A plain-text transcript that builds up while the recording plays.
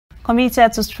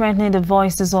Committed to strengthening the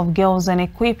voices of girls and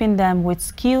equipping them with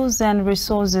skills and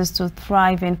resources to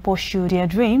thrive and pursue their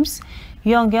dreams,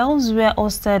 young girls were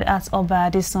hosted at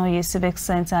Oba Adesanya Civic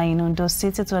Center in Ondo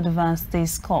City to advance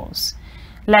this cause.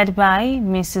 Led by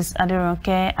Mrs.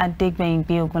 Aderonke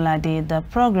Adegbenbi-Ogunlade, the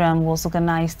program was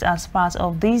organized as part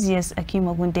of this year's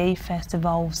Ekimogun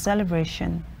Festival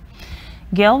celebration.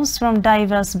 Girls from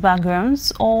diverse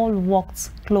backgrounds all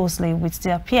worked closely with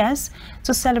their peers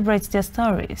to celebrate their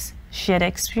stories, share their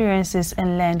experiences,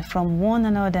 and learn from one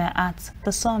another at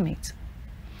the summit.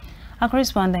 Our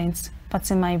correspondent,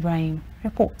 Fatima Ibrahim,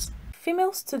 reports.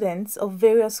 Female students of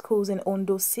various schools in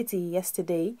Ondo City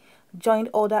yesterday joined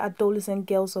other adolescent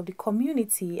girls of the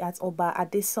community at Oba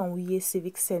Adesanya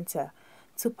Civic Center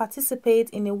to participate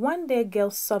in a one-day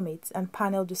girls' summit and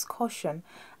panel discussion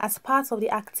as part of the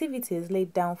activities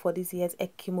laid down for this year's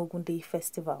Ekimogun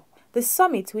Festival. The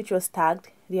summit, which was tagged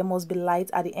 "There Must Be Light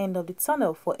at the End of the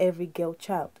Tunnel for Every Girl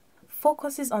Child,"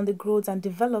 focuses on the growth and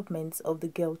development of the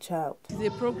girl child. It's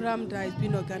a program that is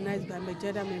being organized by my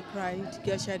Gender and Pride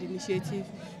Girl Child Initiative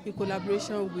in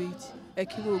collaboration with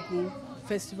Ekimogun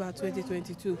Festival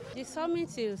 2022. The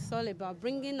summit is all about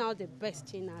bringing out the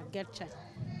best in our girl child.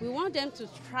 We want them to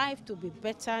strive to be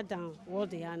better than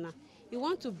what they are now. We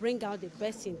want to bring out the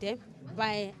best in them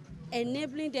by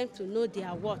enabling them to know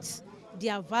their worth,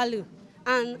 their value,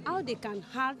 and how they can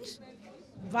add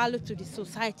value to the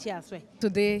society as well.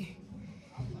 Today,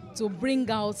 to bring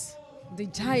out the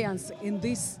giants in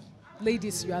these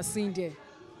ladies you are seeing there,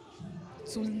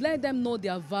 to let them know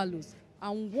their values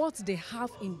and what they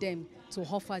have in them to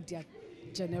offer their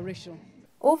generation.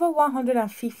 Over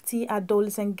 150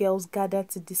 adolescent girls gathered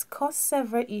to discuss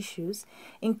several issues,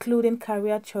 including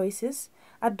career choices,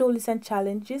 adolescent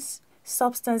challenges,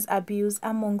 substance abuse,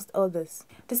 amongst others.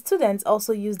 The students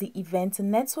also used the event to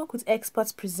network with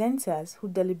expert presenters who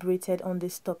deliberated on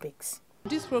these topics.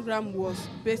 This program was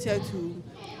better to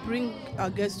bring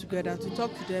our girls together to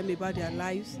talk to them about their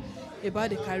lives, about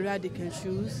the career they can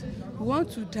choose. We want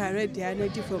to direct their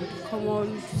energy from the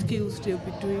common skills they'll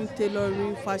be doing,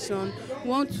 tailoring, fashion.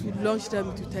 We want to launch them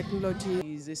into technology.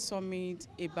 It's a summit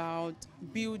about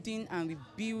building and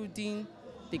rebuilding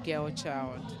the girl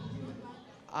child.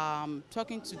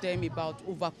 Talking to them about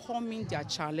overcoming their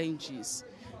challenges.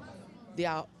 They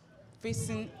are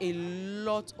facing a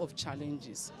lot of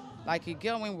challenges. Like a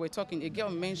girl, when we were talking, a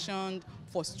girl mentioned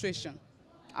frustration.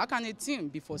 How can a teen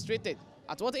be frustrated?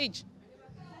 At what age?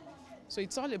 So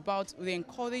it's all about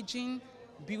encouraging,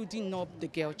 building up the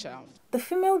girl child. The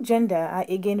female gender are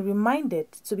again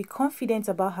reminded to be confident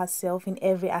about herself in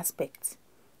every aspect,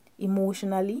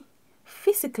 emotionally,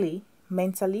 physically,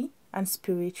 mentally, and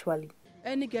spiritually.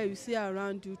 Any girl you see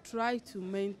around you, try to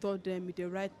mentor them in the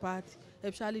right path,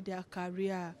 especially their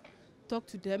career. Talk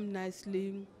to them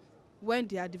nicely. When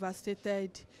they are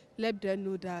devastated, let them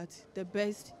know that the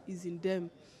best is in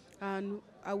them. And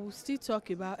I will still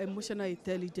talk about emotional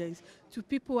intelligence. To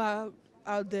people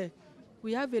out there,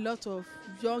 we have a lot of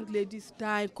young ladies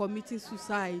dying, committing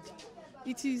suicide.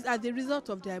 It is as a result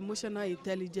of their emotional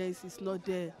intelligence is not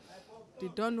there. They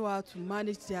don't know how to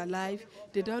manage their life.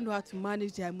 They don't know how to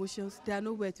manage their emotions. They are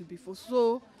nowhere to be for.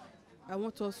 So I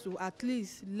want us to at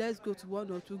least let's go to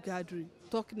one or two gatherings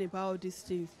talking about all these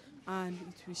things, and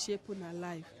it will shape on our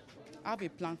life. Have a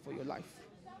plan for your life.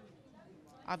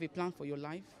 Have a plan for your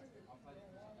life.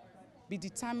 Be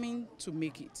determined to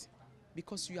make it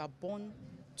because you are born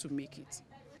to make it.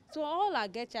 So all our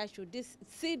girl child should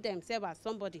see themselves as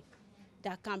somebody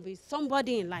that can be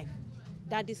somebody in life,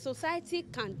 that the society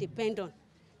can depend on,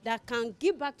 that can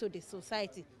give back to the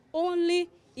society only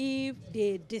if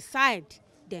they decide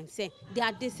themselves.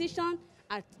 Their decision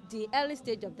at the early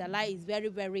stage of their life is very,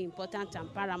 very important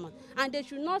and paramount. And they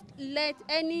should not let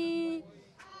anything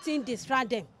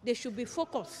distract them. They should be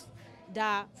focused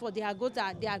that for their goals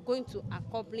that they are going to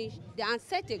accomplish and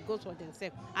set a goal for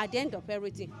themselves. At the end of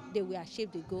everything, they will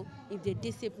achieve the goal if they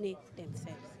discipline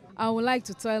themselves. I would like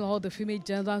to tell all the female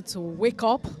gender to wake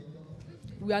up.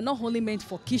 We are not only meant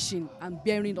for kitchen and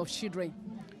bearing of children.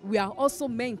 We are also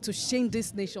meant to change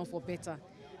this nation for better.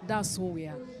 That's who we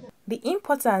are. The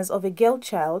importance of a girl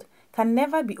child can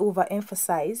never be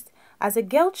overemphasized, as a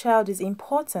girl child is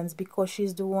important because she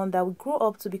is the one that will grow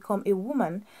up to become a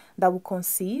woman that will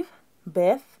conceive,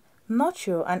 birth,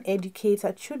 nurture, and educate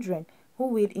her children, who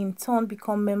will in turn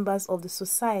become members of the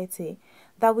society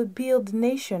that will build the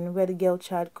nation where the girl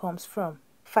child comes from.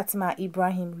 Fatima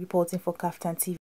Ibrahim reporting for KAFTAN TV.